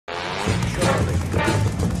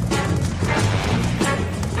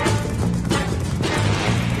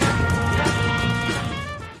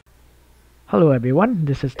Hello everyone,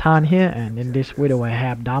 this is Tan here, and in this video I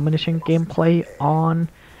have domination gameplay on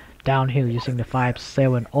downhill using the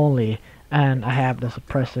 5-7 only, and I have the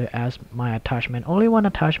suppressor as my attachment. Only one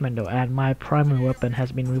attachment though, and my primary weapon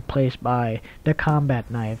has been replaced by the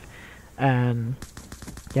combat knife. And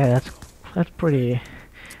yeah, that's pretty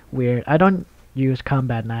weird. I don't use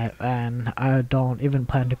combat knife, and I don't even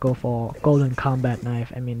plan to go for golden combat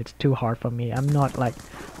knife. I mean, it's too hard for me. I'm not like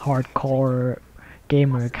hardcore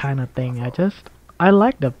gamer kind of thing. I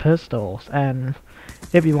like the pistols, and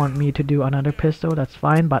if you want me to do another pistol, that's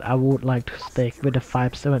fine, but I would like to stick with the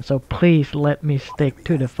 5.7. So please let me stick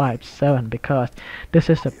to the 5.7 because this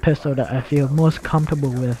is the pistol that I feel most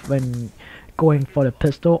comfortable with when going for the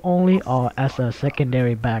pistol only or as a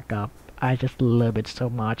secondary backup. I just love it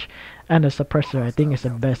so much. And the suppressor I think is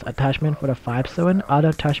the best attachment for the 5.7. Other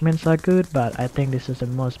attachments are good, but I think this is the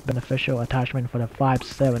most beneficial attachment for the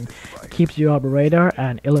 5.7. Keeps you off radar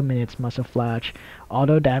and eliminates muzzle flash.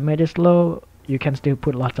 Although damage is low, you can still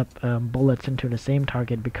put lots of bullets into the same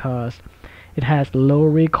target because it has low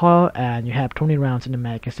recoil and you have 20 rounds in the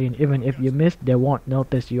magazine. Even if you miss, they won't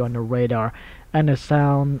notice you on the radar. And the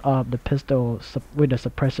sound of the pistol with the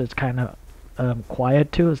suppressor is kind of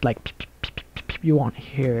quiet too. It's like you won't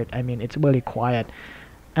hear it. I mean, it's really quiet.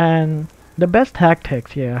 And the best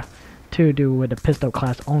tactics here to do with the pistol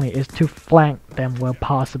class only is to flank them where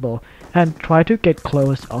possible and try to get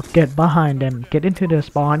close or get behind them, get into the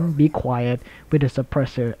spawn, be quiet with the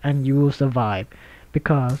suppressor, and you will survive.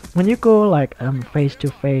 Because when you go like face to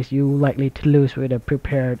face, you likely to lose with a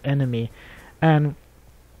prepared enemy. And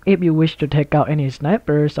if you wish to take out any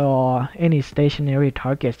snipers or any stationary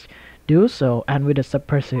targets, do so, and with the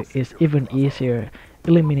suppressor it's even easier.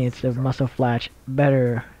 Eliminates the muzzle flash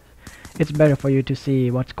better. It's better for you to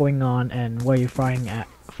see what's going on and where you're firing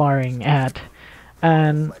at.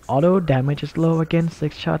 And although damage is low against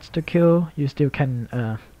 6 shots to kill, you still can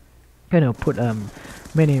put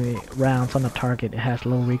many rounds on the target. It has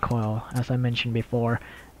low recoil as I mentioned before,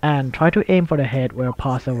 and try to aim for the head where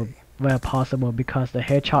possible because the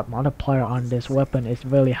headshot multiplier on this weapon is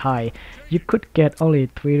really high. You could get only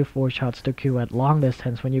 3 to 4 shots to kill at long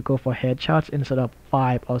distance when you go for headshots instead of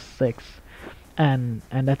 5 or 6, and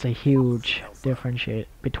that's a huge differentiate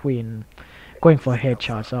between going for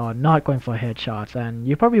headshots or not going for headshots. And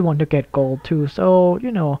you probably want to get gold too, so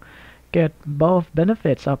get both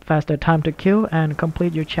benefits of faster time to kill and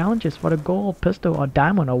complete your challenges for the gold, pistol, or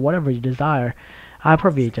diamond, or whatever you desire. I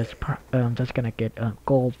probably just gonna get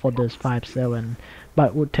gold for this 5.7, but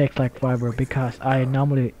it would take like forever because I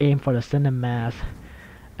normally aim for the center mass,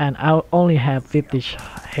 and I'll only have 50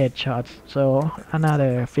 headshots, so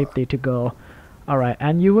another 50 to go. Alright,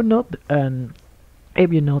 and you would note,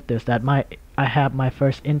 if you notice that I have my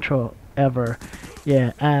first intro ever.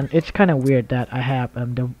 Yeah, and it's kind of weird that I have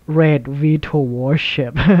the red Veto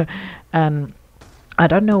warship and I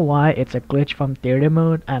don't know why. It's a glitch from theater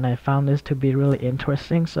mode, and I found this to be really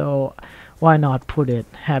interesting, so why not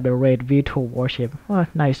have the red Veto warship. Well,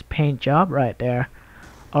 nice paint job right there.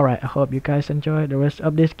 Alright, I hope you guys enjoy the rest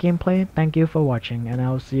of this gameplay. Thank you for watching, and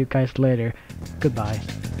I'll see you guys later. Goodbye.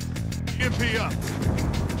 MP up.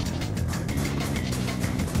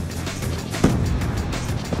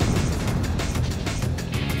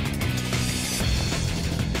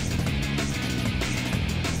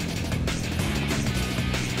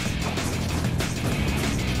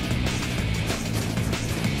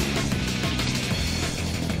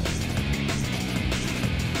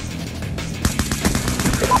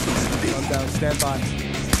 Down, stand by.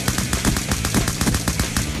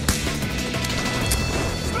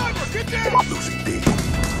 Sniper, get down! Losing D.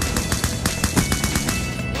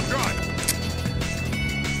 One drive.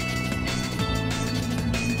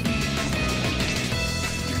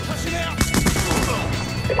 Pushing out!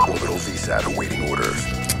 Orbital VSAT awaiting orders.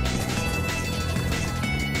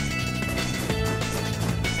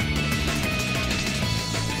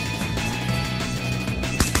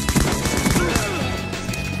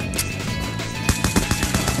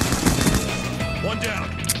 One down.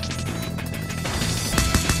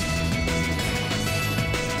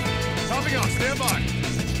 Topping off, stand by.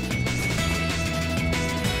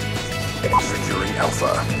 Securing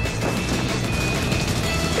Alpha.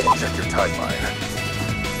 Check your tide mine.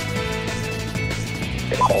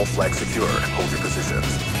 All flags secured. Hold your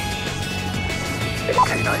positions.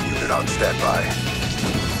 K9 unit on standby.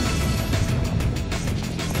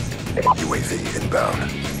 UAV inbound.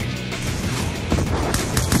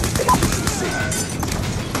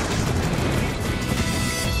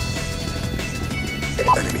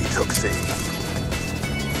 Enemy took C.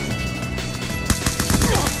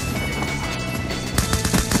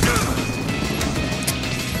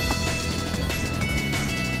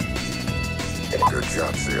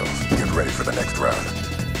 SEALs. Get ready for the next round.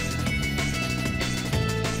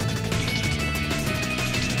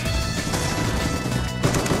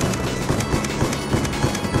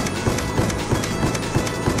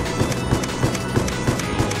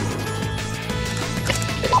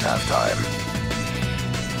 Halftime.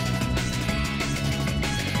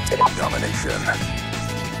 Domination.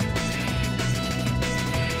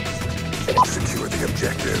 Secure the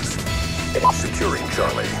objectives. Securing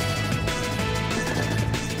Charlie.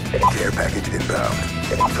 Care package inbound.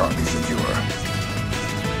 Charlie secure.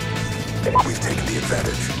 We've taken the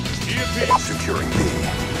advantage. EMP. Securing B.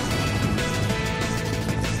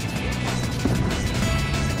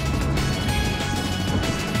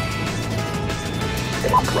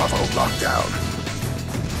 Bravo lockdown.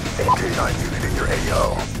 K9 unit in your AO.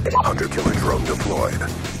 Hunter-killer drone deployed.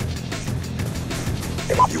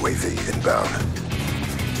 UAV inbound.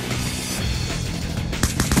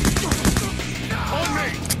 On me.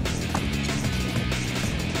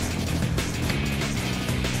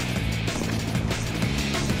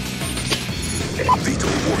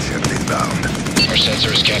 VTOL warship inbound. Our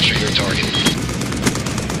sensors capture your target.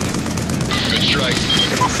 Good strike.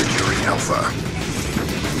 Securing Alpha.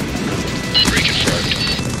 Reconfirmed.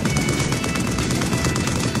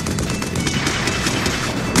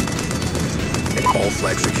 All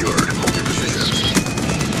flags secured. Hold your positions.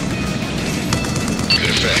 Good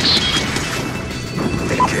effects.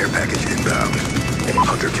 Care package inbound.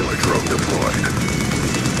 Hunter-killer drone deployed.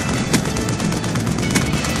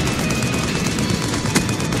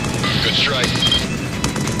 Good strike.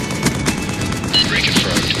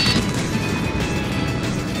 Reconfirmed.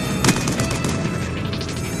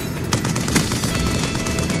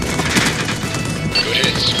 Good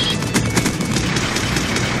hits.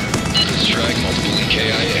 Good strike, multiple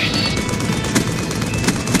EKIA.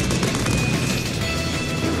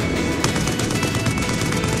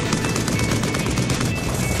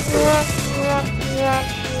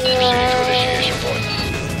 Proceeding to initiation point.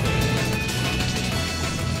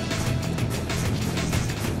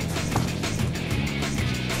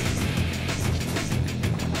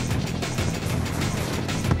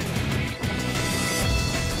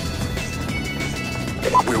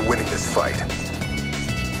 We're winning this fight.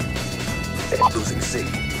 Losing C.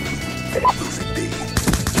 Losing B.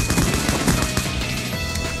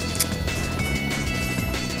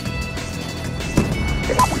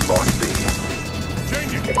 We lost B.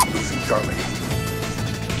 Changing. Losing Charlie.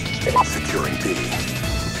 Securing B.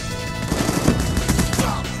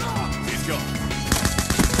 He's gone.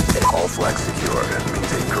 All flags secured.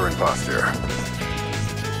 Maintain current posture.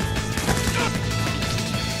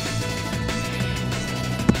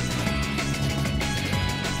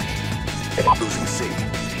 Losing C.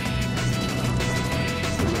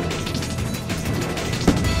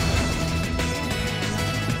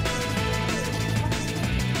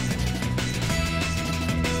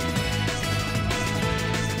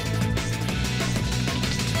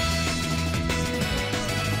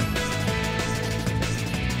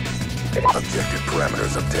 Objective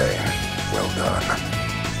parameters obtained. Well done.